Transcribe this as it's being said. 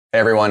Hey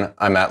everyone,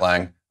 I'm Matt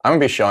Lange. I'm going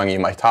to be showing you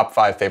my top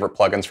 5 favorite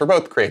plugins for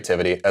both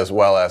creativity as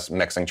well as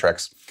mixing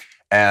tricks.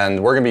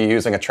 And we're going to be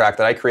using a track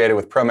that I created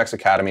with Pro Mix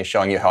Academy,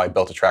 showing you how I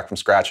built a track from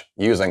scratch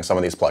using some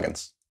of these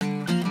plugins.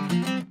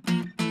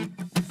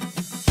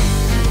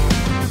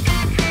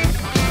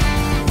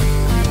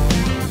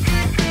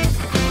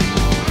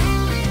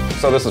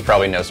 So this is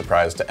probably no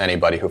surprise to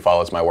anybody who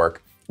follows my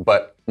work,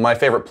 but my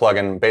favorite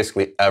plugin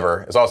basically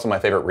ever is also my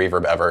favorite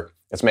reverb ever.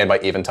 It's made by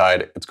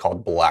Eventide. It's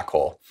called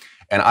Blackhole.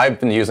 And I've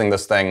been using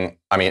this thing,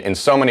 in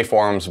so many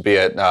forms, be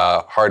it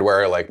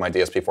hardware like my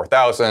DSP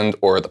 4000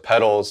 or the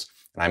pedals.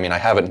 And I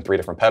have it in 3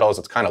 different pedals.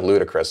 It's kind of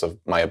ludicrous of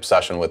my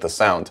obsession with the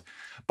sound.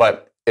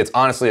 But it's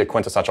honestly a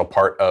quintessential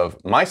part of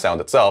my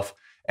sound itself.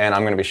 And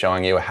I'm going to be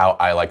showing you how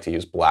I like to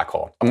use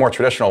Blackhole. A more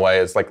traditional way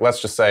is like,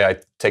 let's just say I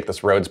take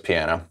this Rhodes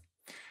piano.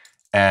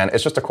 And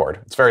it's just a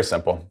chord. It's very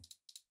simple.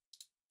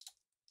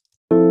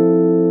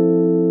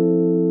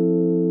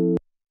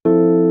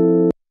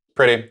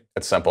 Pretty,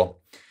 it's simple.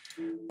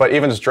 But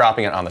even just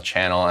dropping it on the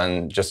channel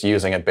and just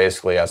using it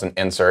basically as an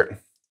insert.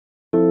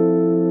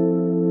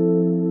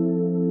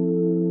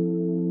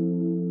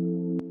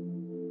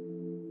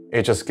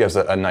 It just gives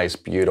it a nice,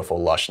 beautiful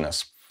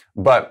lushness.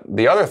 But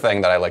the other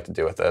thing that I like to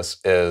do with this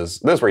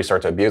is where you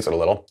start to abuse it a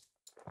little.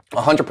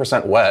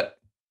 100% wet.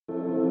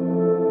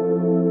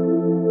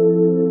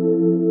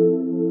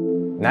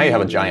 Now you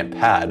have a giant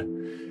pad.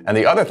 And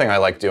the other thing I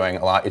like doing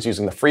a lot is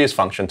using the freeze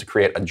function to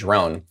create a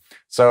drone.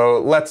 So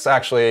let's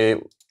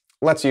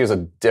use a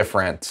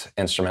different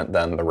instrument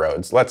than the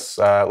Rhodes. Let's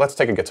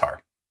take a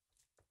guitar.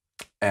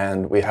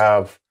 And we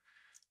have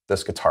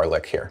this guitar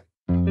lick here.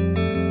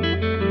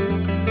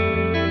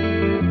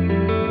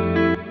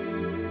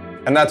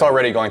 And that's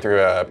already going through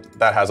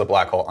that has a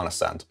black hole on a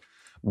send.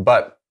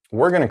 But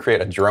we're going to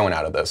create a drone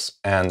out of this.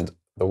 And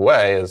the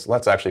way is,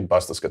 let's actually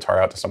bust this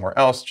guitar out to somewhere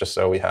else, just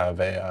so we have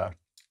a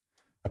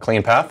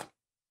clean path.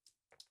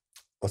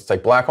 Let's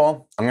take black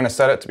hole. I'm going to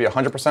set it to be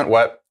 100%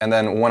 wet. And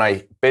then when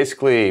I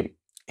basically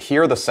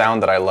hear the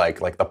sound that I like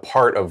the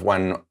part of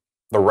when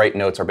the right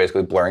notes are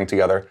basically blurring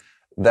together,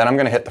 then I'm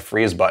going to hit the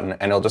freeze button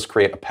and it'll just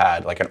create a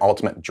pad, like an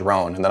ultimate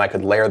drone. And then I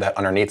could layer that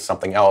underneath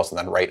something else and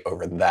then write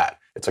over that.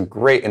 It's a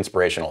great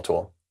inspirational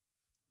tool.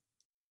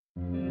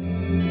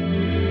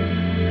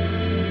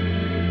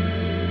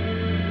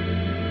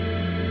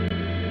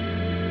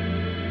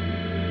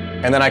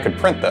 And then I could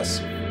print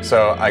this.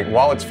 So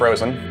while it's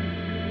frozen,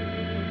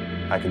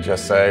 I could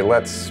just say,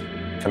 let's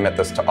commit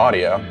this to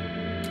audio.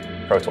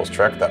 Pro Tools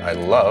trick that I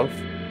love.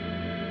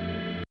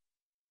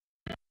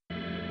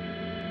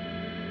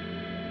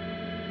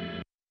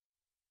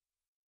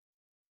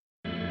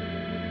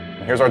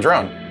 And here's our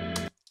drone.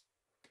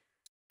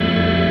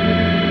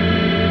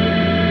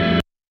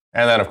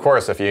 And then, of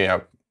course, if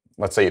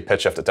let's say you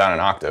pitch shift it down an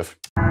octave.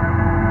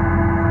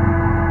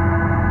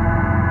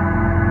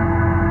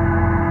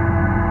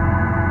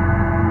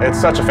 It's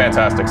such a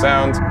fantastic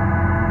sound.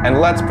 And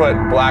let's put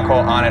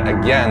Blackhole on it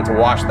again to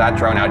wash that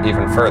drone out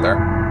even further.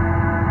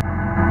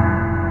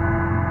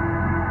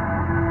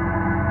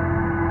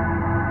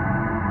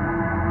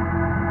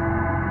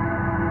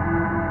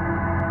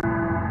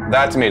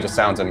 That to me just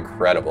sounds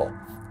incredible.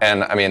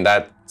 And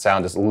that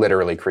sound is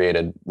literally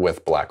created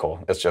with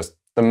Blackhole. It's just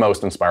the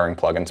most inspiring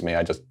plugin to me.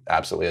 I just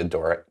absolutely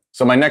adore it.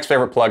 So my next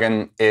favorite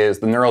plugin is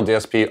the Neural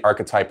DSP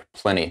Archetype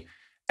Plini.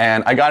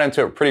 And I got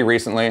into it pretty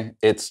recently.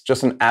 It's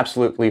just an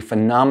absolutely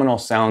phenomenal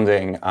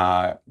sounding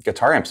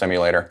guitar amp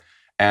simulator.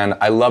 And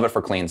I love it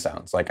for clean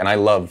sounds. And I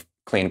love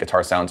clean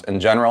guitar sounds in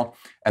general.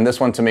 And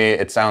this one to me,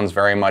 it sounds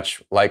very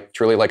much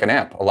truly like an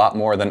amp, a lot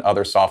more than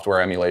other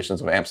software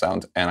emulations of amp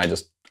sound. And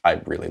I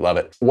really love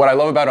it. What I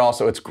love about it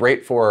also, it's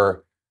great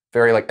for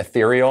very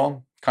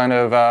ethereal kind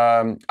of,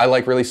 I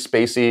like really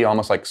spacey,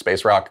 almost like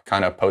space rock,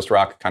 kind of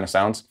post-rock kind of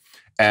sounds.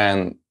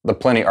 And the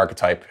Plini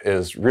archetype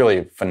is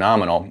really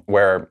phenomenal,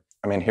 where,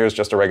 here's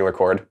just a regular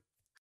chord.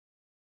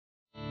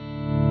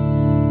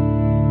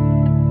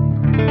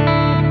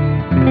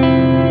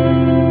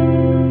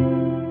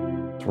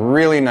 It's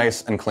really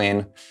nice and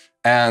clean.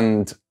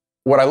 And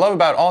what I love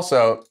about it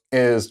also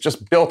is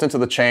just built into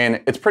the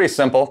chain. It's pretty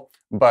simple,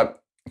 but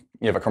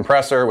you have a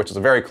compressor, which is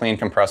a very clean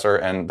compressor,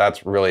 and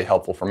that's really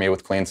helpful for me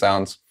with clean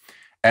sounds.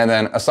 And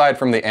then aside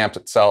from the amp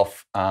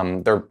itself,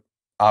 there are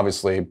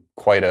obviously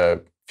quite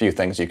a few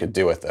things you could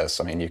do with this.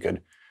 They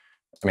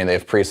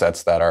have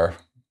presets that are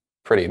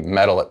pretty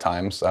metal at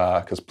times,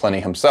 because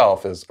Plini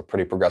himself is a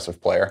pretty progressive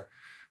player.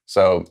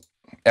 So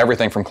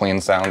everything from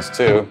clean sounds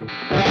to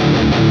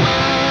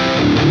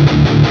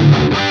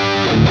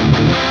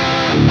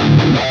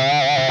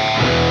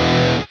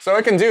so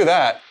it can do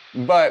that,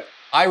 but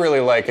I really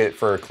like it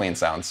for clean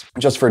sounds.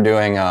 Just for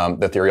doing the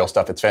ethereal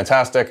stuff, it's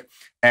fantastic.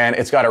 And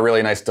it's got a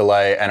really nice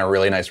delay and a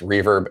really nice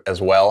reverb as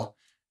well.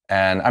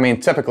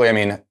 And typically,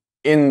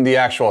 in the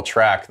actual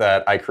track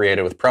that I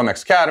created with Pro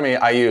Mix Academy,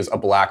 I use a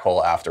black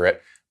hole after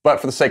it. But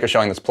for the sake of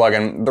showing this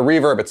plugin, the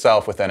reverb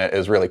itself within it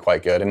is really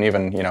quite good. And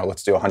even,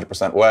 let's do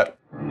 100% wet.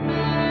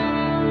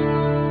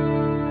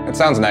 It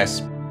sounds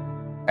nice.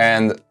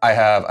 And I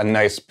have a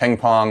nice ping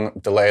pong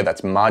delay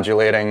that's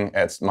modulating.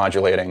 It's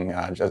modulating,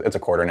 it's a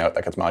quarter note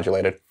that gets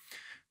modulated.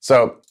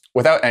 So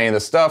without any of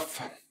this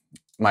stuff,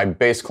 my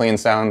bass clean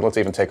sound, let's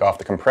even take off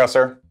the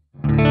compressor.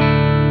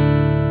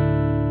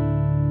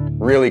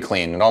 Really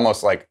clean, and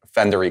almost like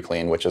Fendery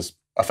clean, which is,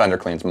 a Fender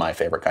clean's my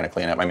favorite kind of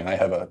cleanup. I mean, I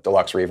have a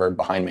deluxe reverb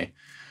behind me,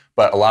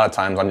 but a lot of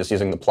times I'm just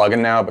using the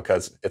plugin now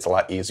because it's a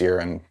lot easier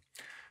and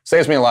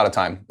saves me a lot of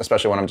time,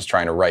 especially when I'm just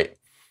trying to write.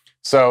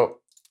 So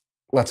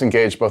let's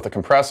engage both the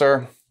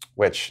compressor,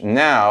 which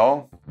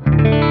now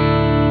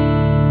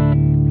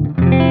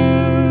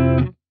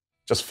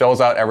just fills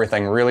out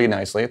everything really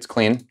nicely. It's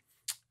clean.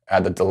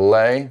 Add the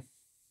delay.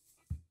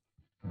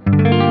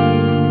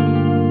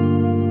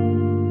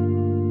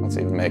 Let's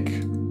even make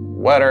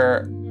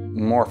wetter,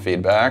 more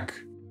feedback.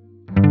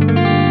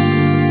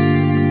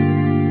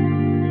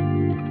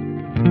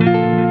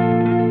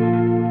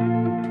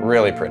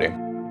 Really pretty.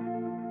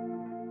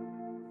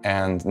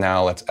 And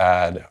now let's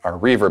add our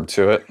reverb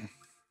to it.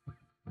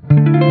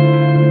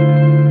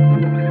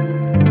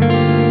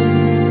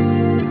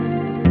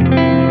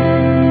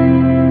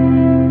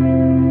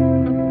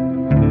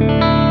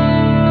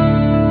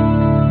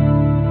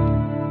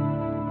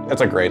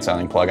 It's a great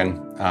sounding plugin.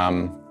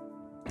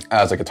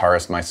 As a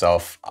guitarist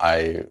myself,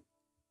 I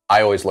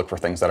always look for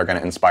things that are going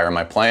to inspire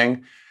my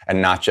playing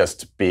and not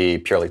just be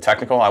purely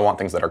technical. I want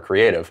things that are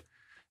creative.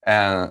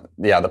 And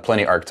yeah, the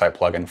Plini Archetype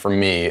plugin for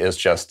me is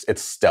just,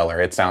 it's stellar.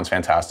 It sounds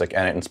fantastic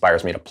and it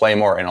inspires me to play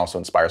more and also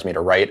inspires me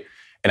to write.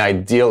 And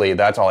ideally,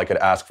 that's all I could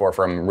ask for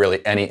from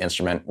really any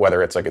instrument,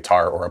 whether it's a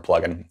guitar or a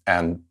plugin.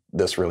 And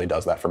this really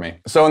does that for me.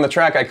 So in the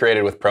track I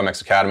created with Pro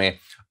Mix Academy,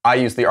 I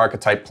use the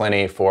Archetype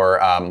Plini for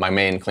my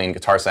main clean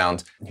guitar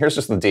sound. Here's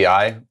just the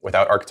DI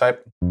without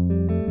Archetype.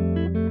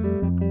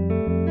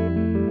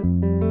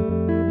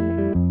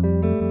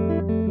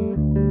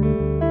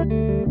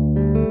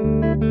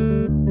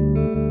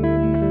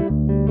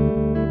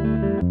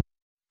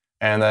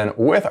 And then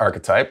with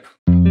Archetype,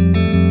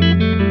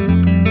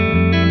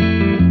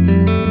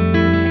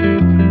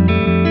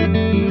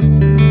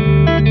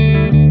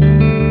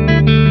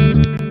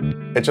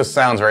 it just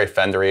sounds very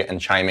Fendery and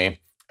chimey.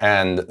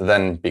 And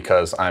then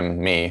because I'm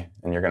me,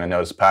 and you're going to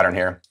notice a pattern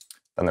here,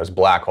 then there's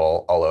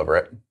Blackhole all over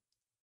it.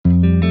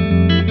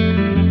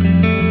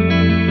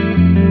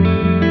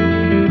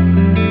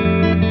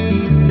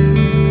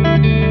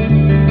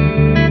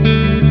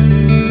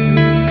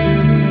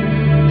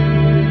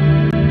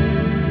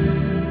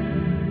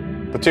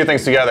 The two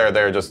things together,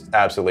 they're just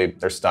absolutely,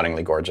 they're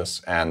stunningly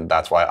gorgeous. And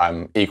that's why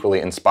I'm equally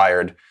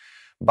inspired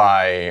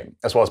by,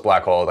 as well as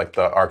Blackhole, like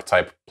the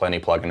Archetype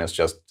Plini plugin is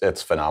just,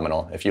 it's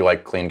phenomenal. If you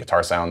like clean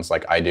guitar sounds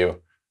like I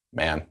do,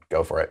 man,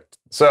 go for it.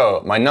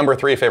 So my number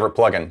 3 favorite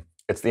plugin,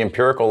 it's the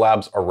Empirical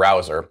Labs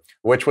Arouser,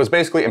 which was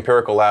basically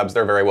Empirical Labs.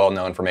 They're very well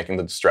known for making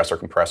the distressor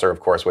compressor, of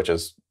course, which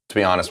is, to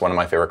be honest, one of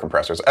my favorite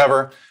compressors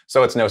ever.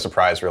 So it's no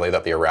surprise really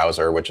that the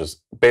Arouser, which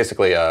is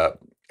basically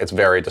it's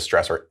very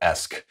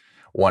distressor-esque.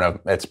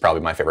 It's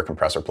probably my favorite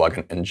compressor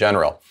plugin in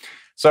general.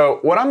 So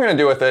what I'm going to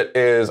do with it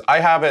is I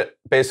have it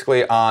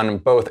basically on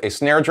both a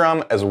snare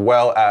drum as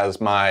well as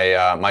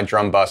my, my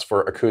drum bus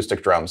for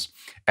acoustic drums.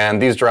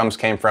 And these drums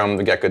came from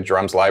the Get Good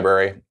Drums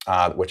library,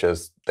 which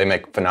is, they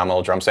make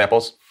phenomenal drum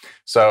samples.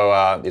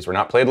 So these were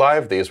not played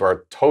live. These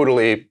were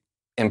totally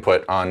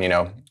input on,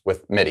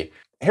 with MIDI.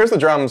 Here's the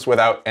drums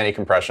without any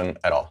compression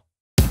at all.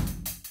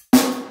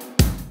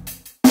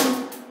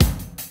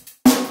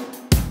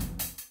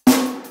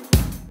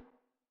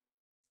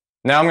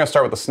 Now I'm going to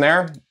start with the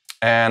snare.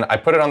 And I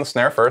put it on the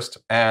snare first,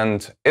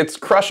 and it's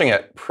crushing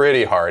it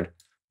pretty hard.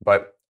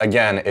 But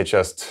again, it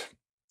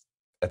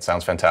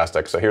sounds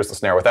fantastic. So here's the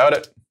snare without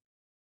it.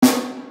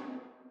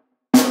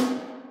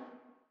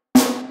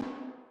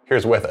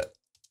 Here's with it.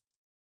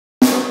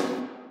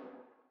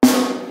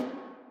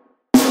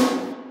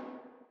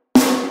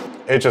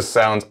 It just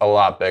sounds a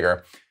lot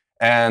bigger.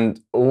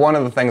 And one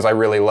of the things I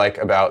really like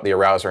about the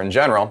Arouser in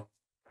general,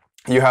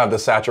 you have the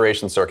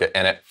saturation circuit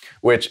in it,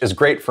 which is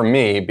great for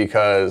me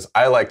because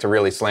I like to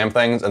really slam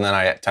things and then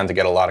I tend to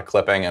get a lot of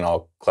clipping and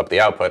I'll clip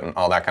the output and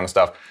all that kind of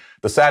stuff.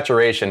 The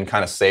saturation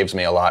kind of saves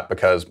me a lot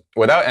because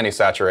without any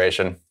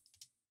saturation,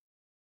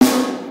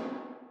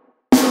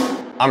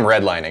 I'm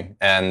redlining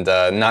and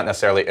not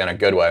necessarily in a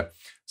good way.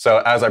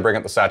 So as I bring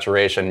up the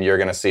saturation, you're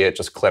going to see it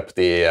just clip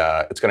the,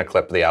 it's going to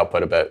clip the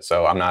output a bit.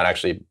 So I'm not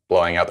actually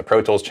blowing out the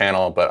Pro Tools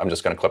channel, but I'm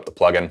just going to clip the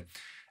plugin.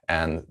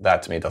 And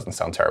that to me doesn't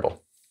sound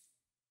terrible.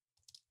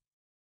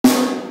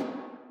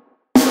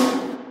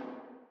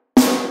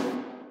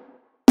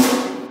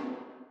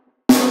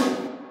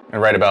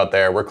 And right about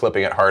there, we're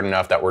clipping it hard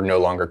enough that we're no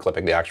longer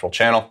clipping the actual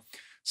channel.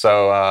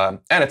 So,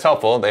 and it's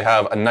helpful. They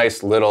have a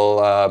nice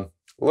little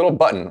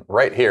button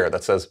right here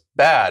that says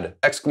bad,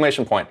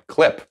 exclamation point,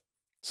 clip.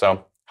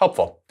 So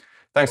helpful.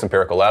 Thanks,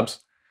 Empirical Labs.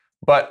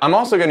 But I'm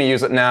also going to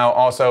use it now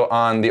also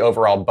on the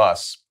overall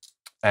bus.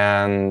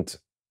 And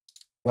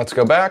let's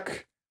go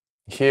back.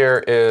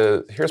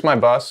 Here's my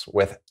bus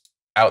without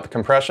the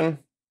compression.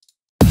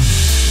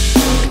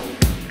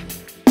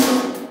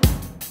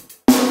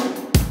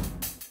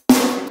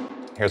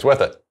 here's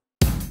with it.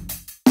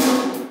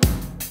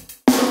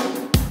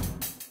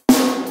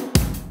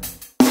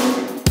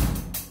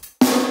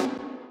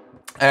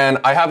 And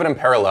I have it in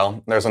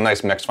parallel. There's a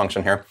nice mix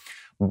function here.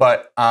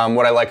 But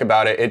what I like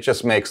about it, it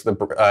just makes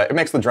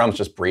the drums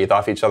just breathe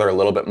off each other a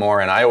little bit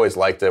more. And I always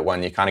liked it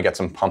when you kind of get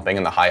some pumping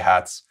in the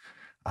hi-hats.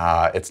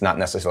 It's not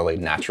necessarily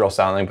natural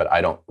sounding, but I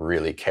don't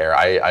really care.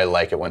 I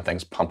like it when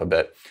things pump a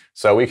bit.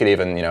 So we could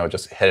even,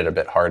 just hit it a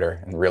bit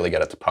harder and really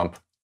get it to pump.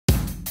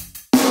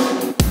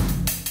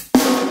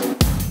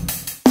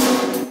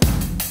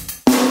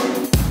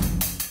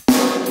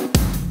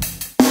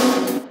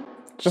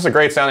 It's just a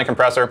great sounding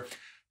compressor.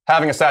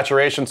 Having a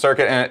saturation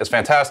circuit in it is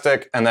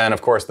fantastic. And then,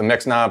 of course, the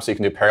mix knob, so you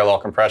can do parallel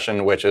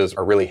compression, which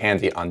are really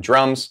handy on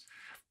drums.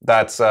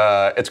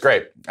 It's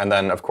great. And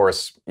then, of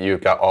course, you've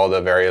got all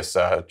the various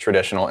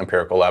traditional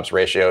Empirical Labs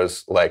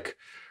ratios, like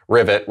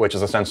rivet, which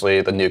is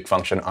essentially the nuke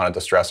function on a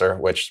distressor,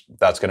 which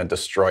that's going to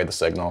destroy the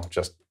signal,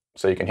 just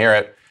so you can hear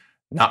it.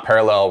 Not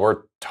parallel.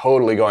 We're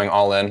totally going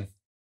all in.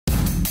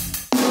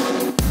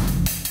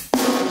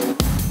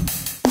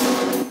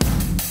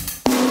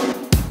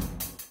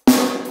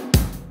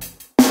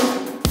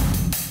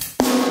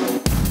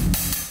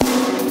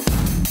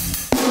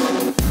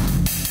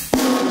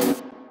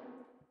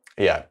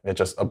 Yeah, it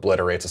just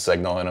obliterates a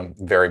signal in a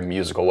very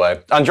musical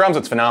way. On drums,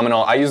 it's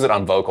phenomenal. I use it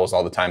on vocals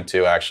all the time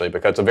too, actually,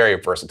 because it's a very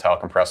versatile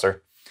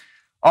compressor.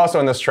 Also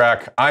in this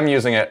track, I'm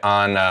using it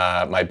on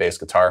my bass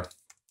guitar.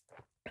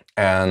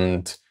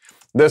 And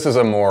this is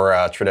a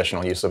more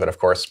traditional use of it, of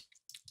course.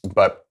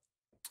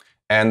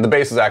 And the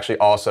bass is actually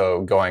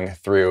also going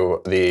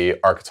through the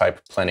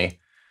Archetype Plini,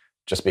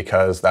 just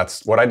because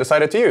that's what I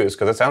decided to use,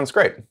 because it sounds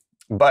great.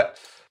 But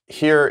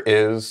here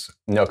is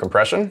no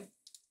compression.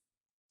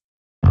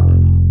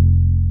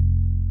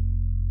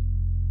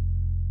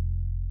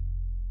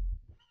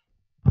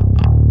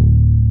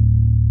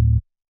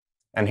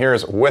 And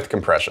here's with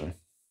compression.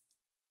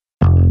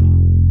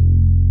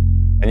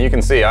 And you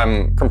can see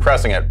I'm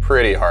compressing it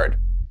pretty hard.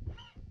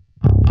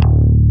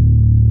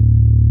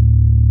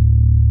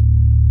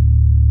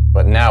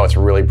 But now it's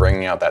really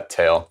bringing out that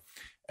tail.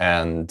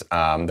 And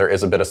there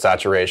is a bit of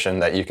saturation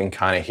that you can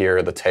kind of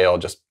hear the tail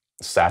just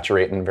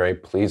saturate in a very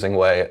pleasing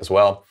way as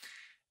well.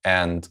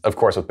 And of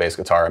course with bass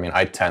guitar,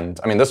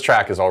 this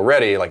track is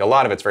already, like, a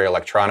lot of it's very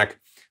electronic.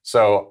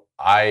 So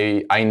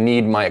I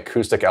need my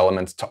acoustic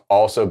elements to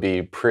also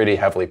be pretty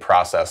heavily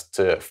processed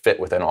to fit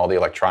within all the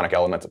electronic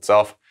elements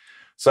itself.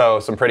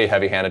 So some pretty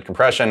heavy-handed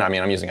compression. I'm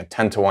using a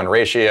 10-to-1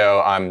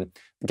 ratio.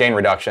 Gain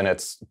reduction,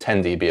 it's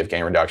 10 dB of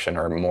gain reduction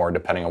or more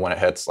depending on when it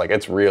hits. Like,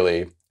 it's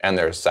really, and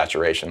there's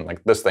saturation.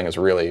 Like, this thing is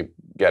really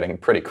getting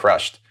pretty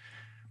crushed.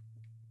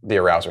 The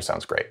arouser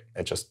sounds great.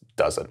 It just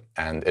does it.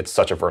 And it's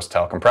such a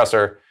versatile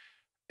compressor.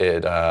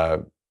 It's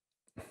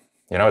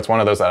one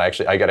of those that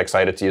I get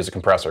excited to use a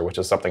compressor, which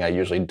is something I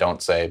usually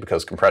don't say,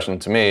 because compression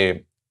to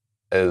me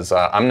is,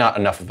 I'm not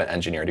enough of an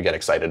engineer to get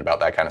excited about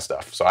that kind of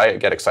stuff. So I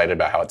get excited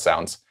about how it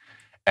sounds.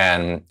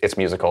 And it's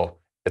musical,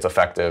 it's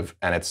effective,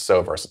 and it's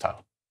so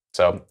versatile.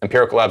 So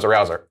Empirical Labs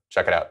Arouser,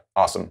 check it out.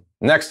 Awesome.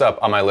 Next up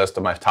on my list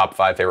of my top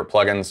 5 favorite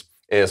plugins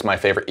is my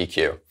favorite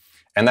EQ.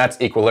 And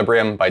that's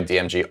Equilibrium by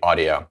DMG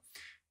Audio.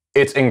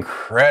 It's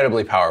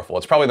incredibly powerful.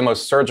 It's probably the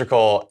most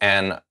surgical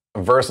and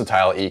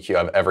versatile EQ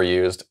I've ever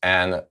used,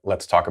 and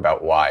let's talk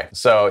about why.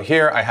 So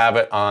here I have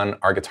it on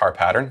our guitar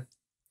pattern,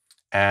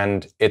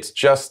 and it's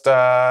just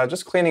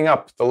cleaning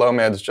up the low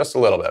mids just a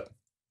little bit.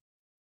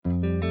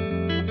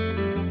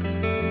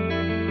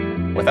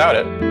 Without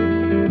it,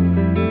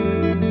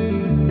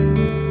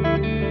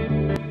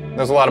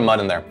 there's a lot of mud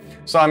in there.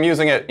 So I'm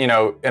using it, in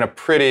a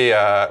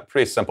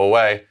pretty simple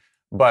way.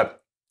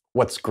 But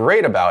what's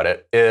great about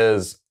it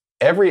is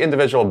every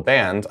individual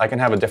band, I can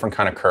have a different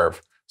kind of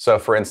curve. So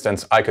for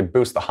instance, I could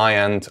boost the high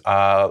end.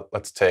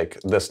 Let's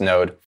take this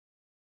node.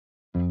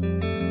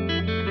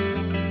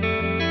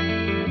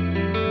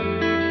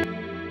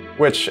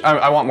 Which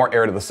I want more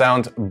air to the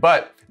sound,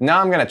 but now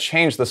I'm going to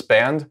change this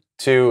band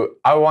to,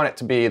 I want it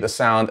to be the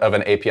sound of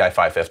an API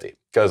 550,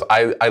 because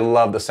I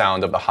love the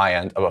sound of the high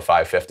end of a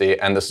 550,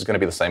 and this is going to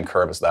be the same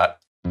curve as that.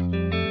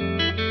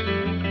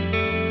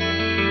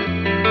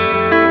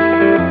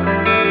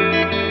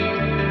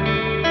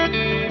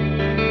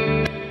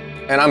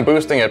 And I'm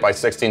boosting it by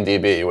 16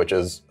 dB, which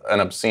is an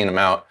obscene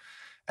amount.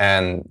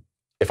 And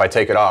if I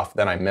take it off,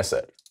 then I miss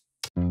it.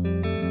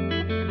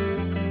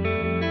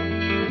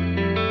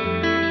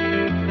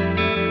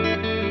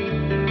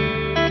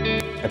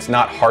 It's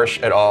not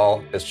harsh at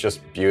all. It's just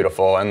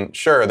beautiful. And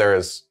sure, there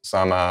is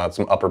some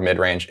upper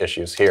mid-range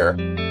issues here.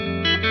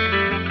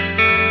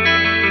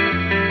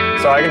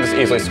 So I can just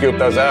easily scoop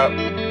those out.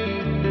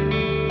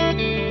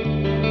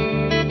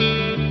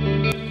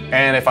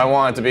 And if I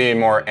want it to be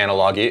more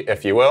analog-y,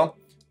 if you will,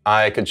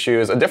 I could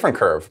choose a different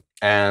curve.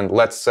 And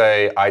let's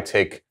say I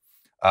take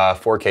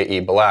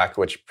 4KE black,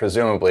 which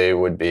presumably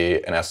would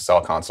be an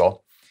SSL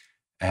console.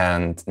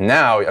 And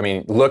now,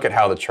 look at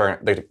how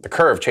the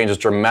curve changes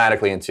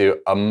dramatically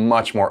into a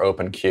much more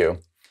open Q.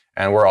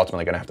 And we're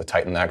ultimately going to have to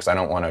tighten that because I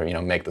don't want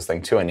to, make this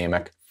thing too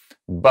anemic.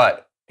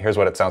 But here's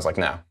what it sounds like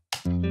now.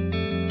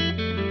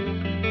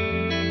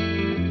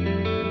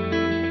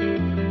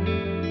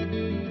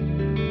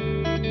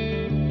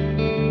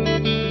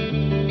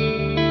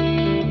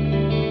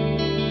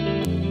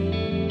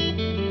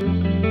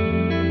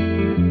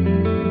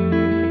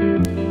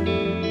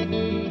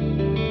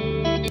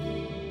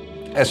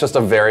 It's just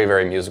a very,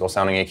 very musical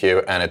sounding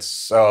EQ, and it's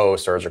so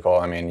surgical.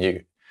 I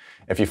mean,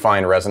 if you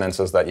find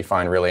resonances that you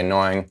find really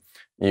annoying,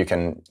 you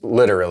can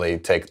literally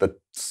take the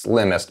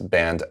slimmest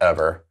band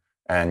ever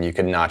and you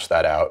can notch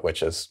that out,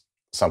 which is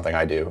something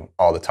I do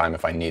all the time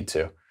if I need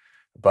to.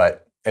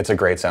 But it's a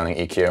great sounding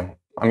EQ.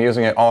 I'm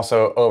using it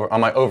also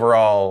on my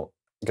overall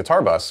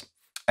guitar bus.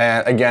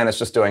 And again, it's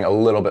just doing a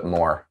little bit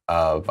more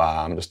of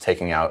just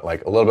taking out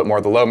like a little bit more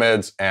of the low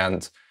mids,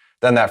 and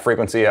then that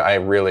frequency I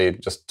really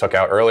just took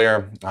out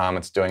earlier.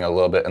 It's doing a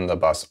little bit in the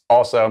bus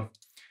also.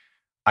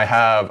 I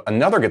have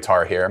another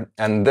guitar here,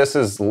 and this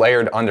is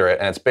layered under it,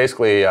 and it's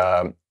basically,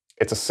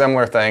 it's a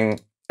similar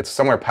thing, it's a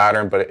similar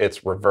pattern, but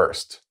it's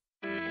reversed.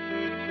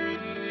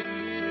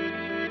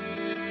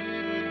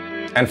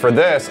 And for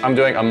this, I'm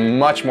doing a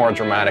much more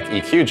dramatic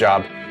EQ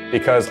job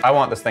because I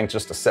want this thing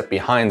just to sit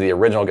behind the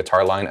original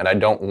guitar line, and I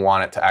don't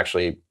want it to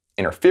actually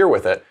interfere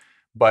with it,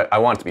 but I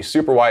want it to be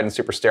super wide and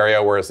super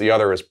stereo, whereas the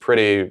other is it's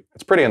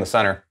pretty in the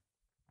center.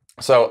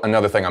 So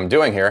another thing I'm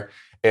doing here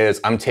is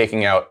I'm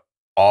taking out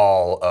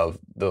all of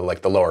the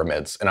lower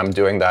mids, and I'm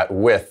doing that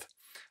with,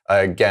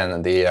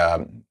 again,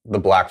 the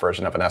black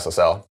version of an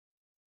SSL.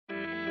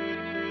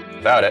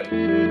 Without it,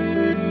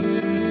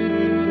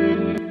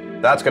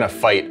 that's going to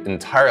fight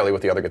entirely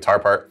with the other guitar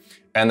part.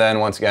 And then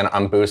once again,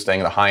 I'm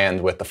boosting the high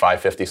end with the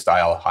 550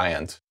 style high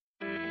end.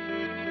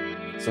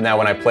 So now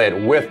when I play it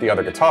with the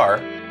other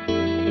guitar,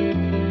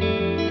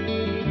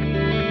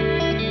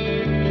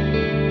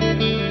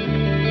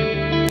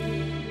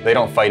 they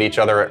don't fight each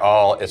other at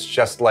all. It's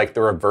just like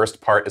the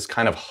reversed part is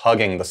kind of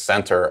hugging the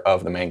center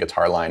of the main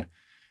guitar line.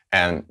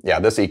 And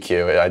yeah, this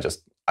EQ,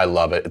 I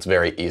love it. It's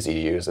very easy to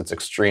use. It's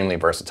extremely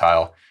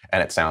versatile,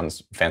 and it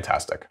sounds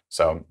fantastic.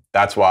 So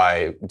that's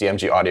why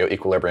DMG Audio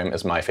Equilibrium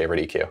is my favorite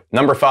EQ.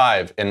 Number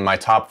 5 in my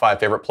top 5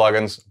 favorite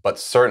plugins, but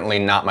certainly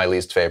not my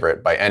least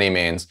favorite by any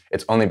means.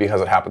 It's only because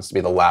it happens to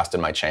be the last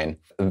in my chain.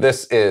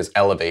 This is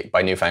Elevate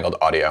by Newfangled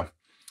Audio.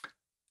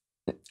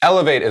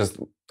 Elevate is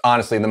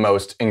honestly the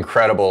most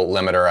incredible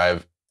limiter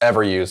I've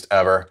ever used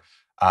ever.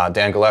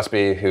 Dan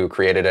Gillespie, who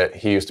created it,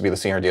 he used to be the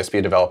senior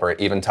DSP developer at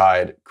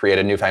Eventide,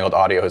 created Newfangled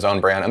Audio, his own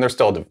brand, and they're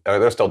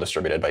still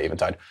distributed by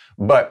Eventide.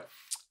 But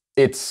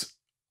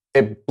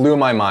it blew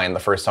my mind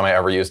the first time I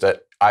ever used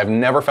it. I've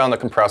never found a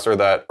compressor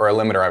or a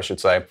limiter, I should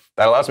say,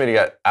 that allows me to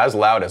get as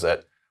loud as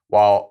it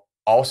while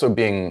also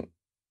being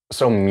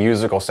so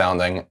musical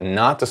sounding,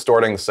 not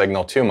distorting the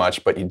signal too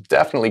much, but you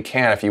definitely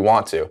can if you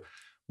want to.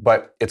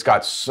 But it's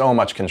got so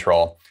much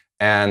control.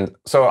 And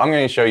so I'm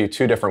going to show you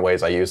 2 different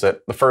ways I use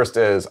it. The first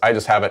is I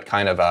just have it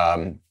kind of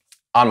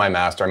on my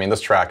master. I mean,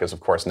 this track is,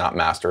 of course, not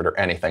mastered or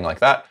anything like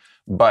that,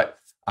 but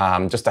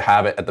just to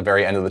have it at the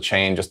very end of the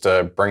chain, just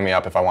to bring me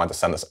up if I want to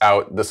send this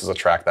out. This is a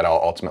track that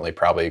I'll ultimately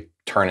probably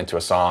turn into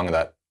a song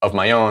of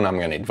my own. I'm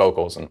going to need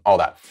vocals and all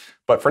that.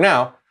 But for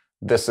now,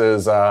 this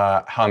is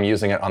how I'm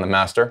using it on the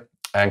master.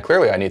 And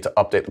clearly I need to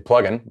update the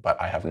plugin, but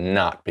I have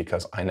not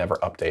because I never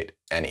update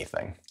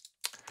anything.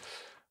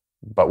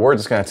 But we're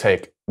just going to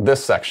take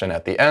this section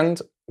at the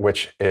end,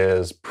 which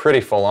is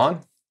pretty full on.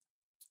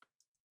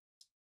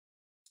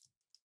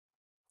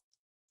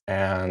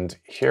 And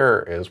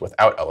here is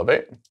without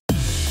Elevate.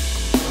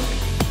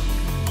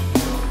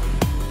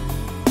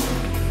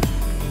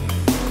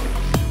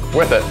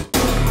 With it.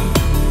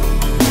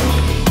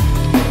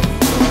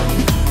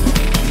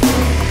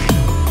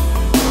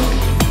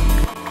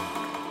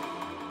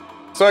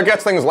 So it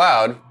gets things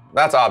loud,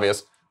 that's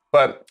obvious,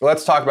 but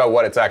let's talk about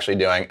what it's actually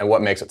doing and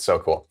what makes it so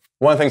cool.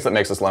 One of the things that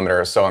makes this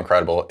limiter so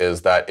incredible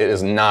is that it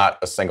is not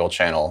a single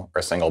channel or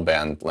a single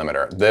band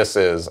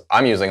limiter.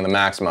 I'm using the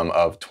maximum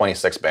of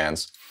 26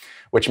 bands,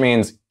 which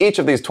means each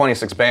of these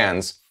 26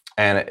 bands,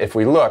 and if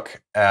we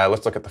look,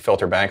 let's look at the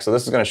filter bank. So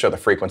this is going to show the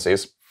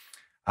frequencies.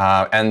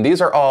 And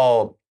these are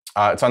all,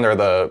 it's under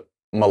the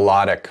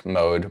melodic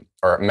mode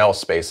or mel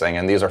spacing,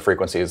 and these are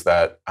frequencies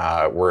that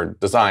were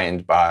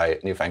designed by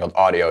Newfangled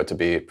Audio to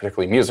be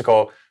particularly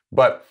musical,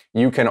 but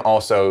you can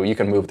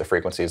move the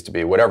frequencies to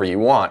be whatever you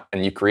want,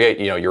 and you create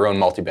your own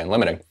multi-band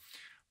limiting.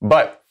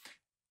 But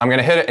I'm going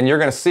to hit it, and you're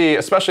going to see,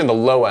 especially in the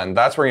low end,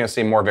 that's where you're going to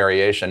see more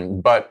variation,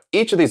 but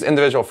each of these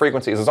individual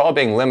frequencies is all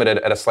being limited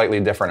at a slightly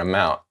different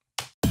amount.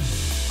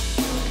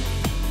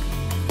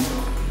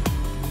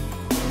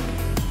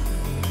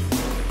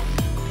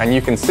 And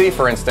you can see,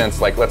 for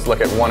instance, like let's look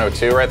at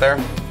 102 right there.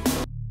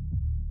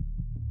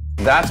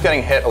 That's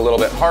getting hit a little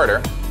bit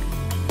harder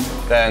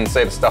than,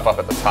 say, the stuff up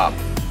at the top.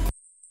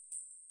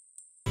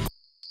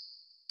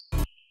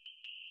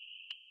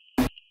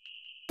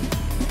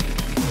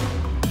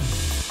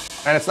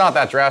 And it's not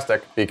that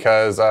drastic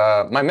because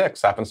my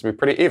mix happens to be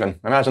pretty even.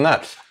 Imagine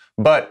that.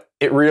 But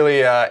it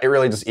really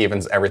just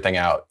evens everything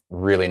out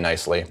really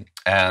nicely.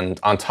 And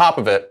on top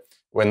of it,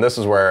 when this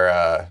is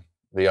where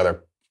the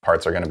other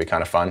parts are going to be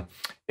kind of fun,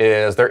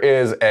 is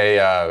there's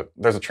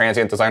a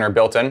transient designer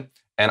built in,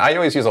 and I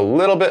always use a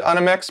little bit on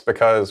a mix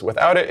because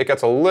without it, it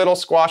gets a little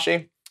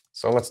squashy.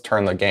 So let's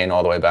turn the gain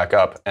all the way back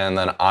up, and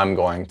then I'm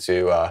going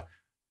to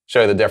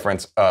show you the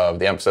difference of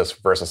the emphasis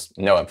versus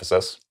no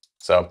emphasis.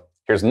 So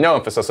here's no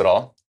emphasis at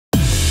all.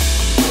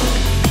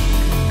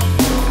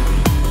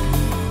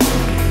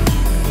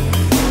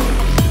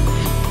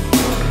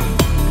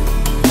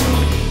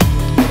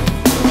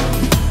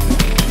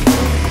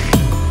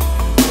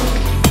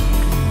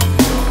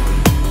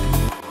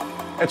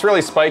 it's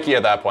really spiky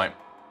at that point.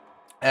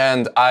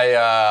 And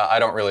I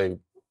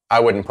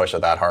wouldn't push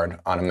it that hard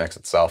on a mix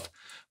itself.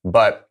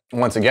 But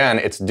once again,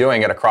 it's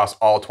doing it across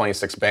all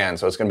 26 bands.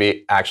 So it's going to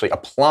be actually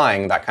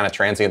applying that kind of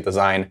transient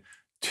design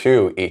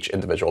to each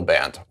individual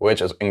band,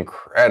 which is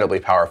incredibly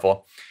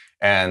powerful.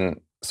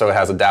 And so it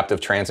has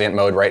adaptive transient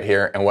mode right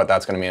here. And what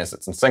that's going to mean is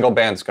it's in single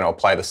band. It's going to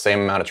apply the same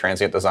amount of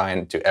transient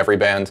design to every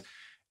band.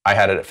 I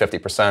had it at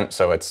 50%,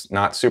 so it's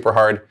not super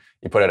hard.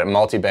 You put it at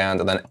multi-band,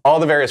 and then all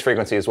the various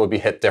frequencies will be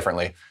hit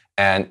differently.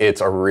 And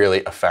it's a really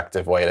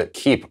effective way to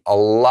keep a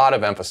lot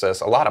of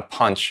emphasis, a lot of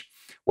punch,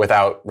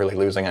 without really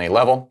losing any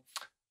level.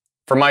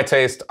 For my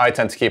taste, I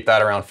tend to keep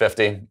that around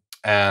 50,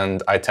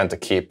 and I tend to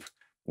keep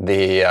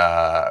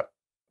the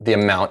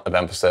amount of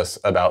emphasis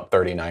about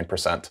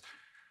 39%.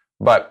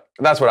 But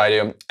that's what I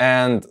do.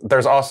 And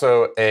there's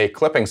also a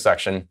clipping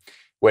section,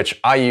 which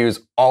I use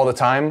all the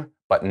time,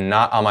 but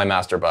not on my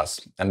master bus.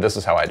 And this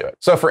is how I do it.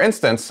 So for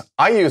instance,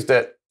 I used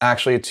it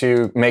actually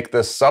to make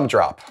this sub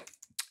drop.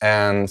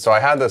 And so I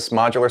had this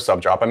modular sub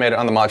drop. I made it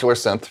on the modular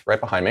synth right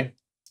behind me.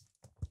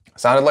 It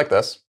sounded like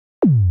this,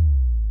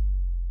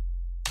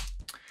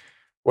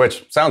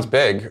 which sounds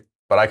big,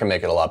 but I can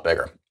make it a lot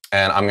bigger.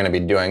 And I'm going to be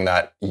doing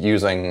that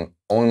using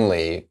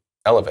only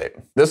Elevate.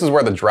 This is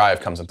where the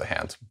drive comes into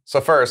hand.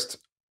 So first,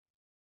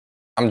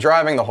 I'm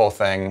driving the whole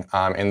thing,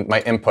 and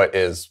my input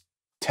is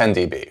 10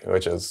 dB,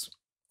 which is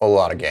a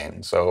lot of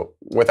gain. So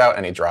without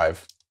any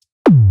drive,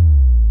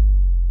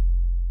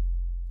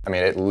 I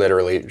mean, it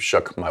literally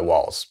shook my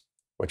walls,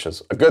 which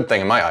is a good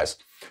thing in my eyes.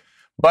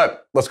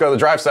 But let's go to the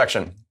drive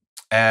section.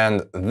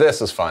 And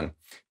this is fun,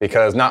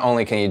 because not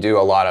only can you do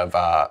a lot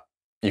of,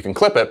 you can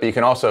clip it, but you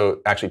can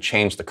also actually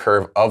change the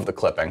curve of the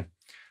clipping.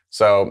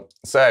 So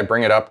say I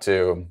bring it up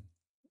to,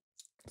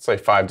 let's say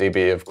 5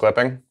 dB of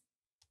clipping.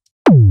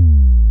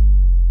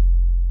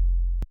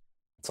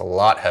 It's a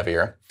lot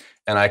heavier.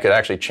 And I could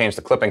actually change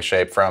the clipping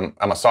shape from,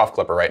 I'm a soft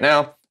clipper right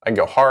now. I can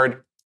go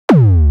hard,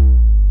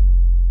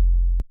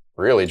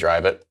 really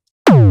drive it.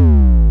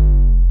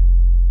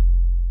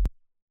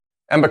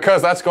 And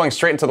because that's going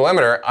straight into the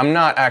limiter, I'm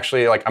not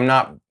actually I'm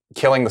not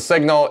killing the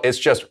signal. It's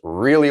just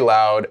really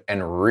loud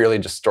and really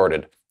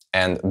distorted.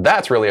 And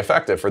that's really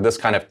effective for this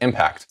kind of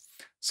impact.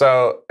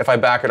 So if I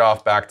back it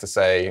off back to,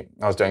 say,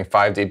 I was doing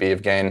 5 dB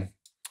of gain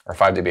or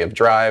 5 dB of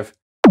drive,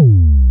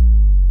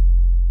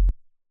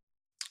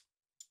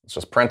 let's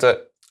just print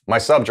it. My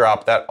sub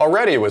drop that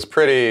already was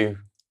pretty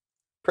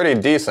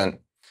decent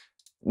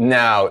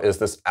now is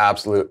this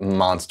absolute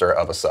monster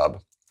of a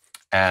sub.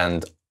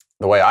 And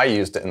the way I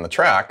used it in the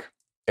track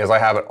is I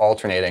have it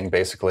alternating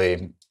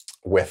basically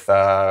with,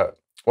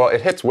 well,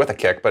 it hits with a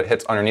kick, but it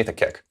hits underneath a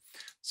kick.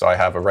 So I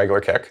have a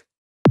regular kick,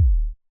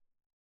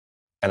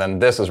 and then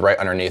this is right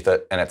underneath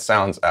it, and it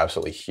sounds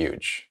absolutely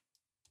huge.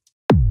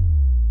 And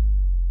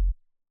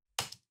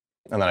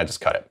then I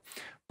just cut it.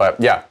 But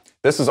yeah,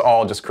 this is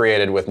all just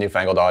created with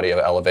newfangled audio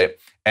Elevate.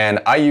 And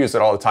I use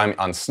it all the time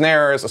on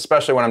snares,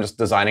 especially when I'm just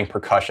designing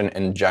percussion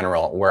in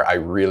general, where I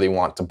really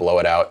want to blow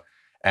it out.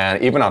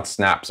 And even on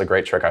snaps, a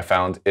great trick I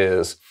found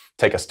is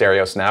take a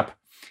stereo snap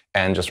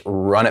and just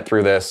run it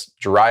through this,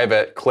 drive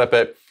it, clip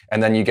it,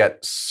 and then you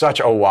get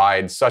such a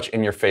wide, such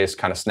in-your-face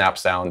kind of snap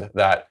sound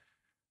that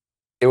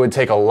it would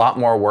take a lot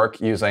more work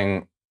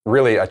using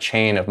really a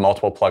chain of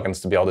multiple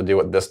plugins to be able to do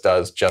what this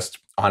does just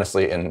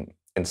honestly in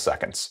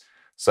seconds.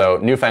 So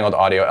newfangled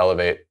audio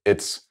Elevate,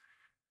 it's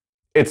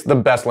the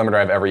best limiter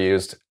I've ever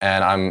used,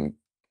 and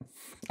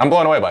I'm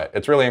blown away by it.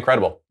 It's really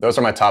incredible. Those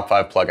are my top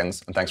 5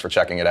 plugins, and thanks for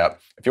checking it out.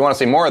 If you want to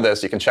see more of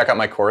this, you can check out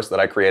my course that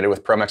I created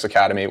with ProMix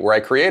Academy, where I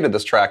created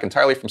this track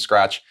entirely from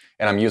scratch,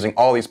 and I'm using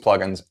all these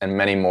plugins and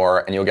many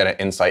more, and you'll get an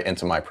insight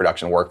into my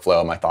production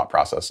workflow, my thought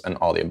process, and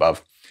all the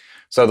above.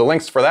 So the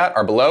links for that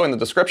are below in the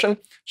description.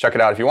 Check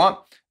it out if you want,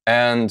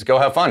 and go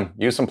have fun.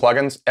 Use some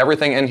plugins.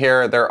 Everything in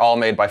here, they're all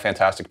made by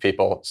fantastic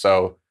people,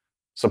 so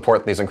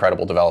support these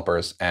incredible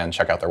developers and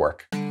check out their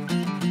work.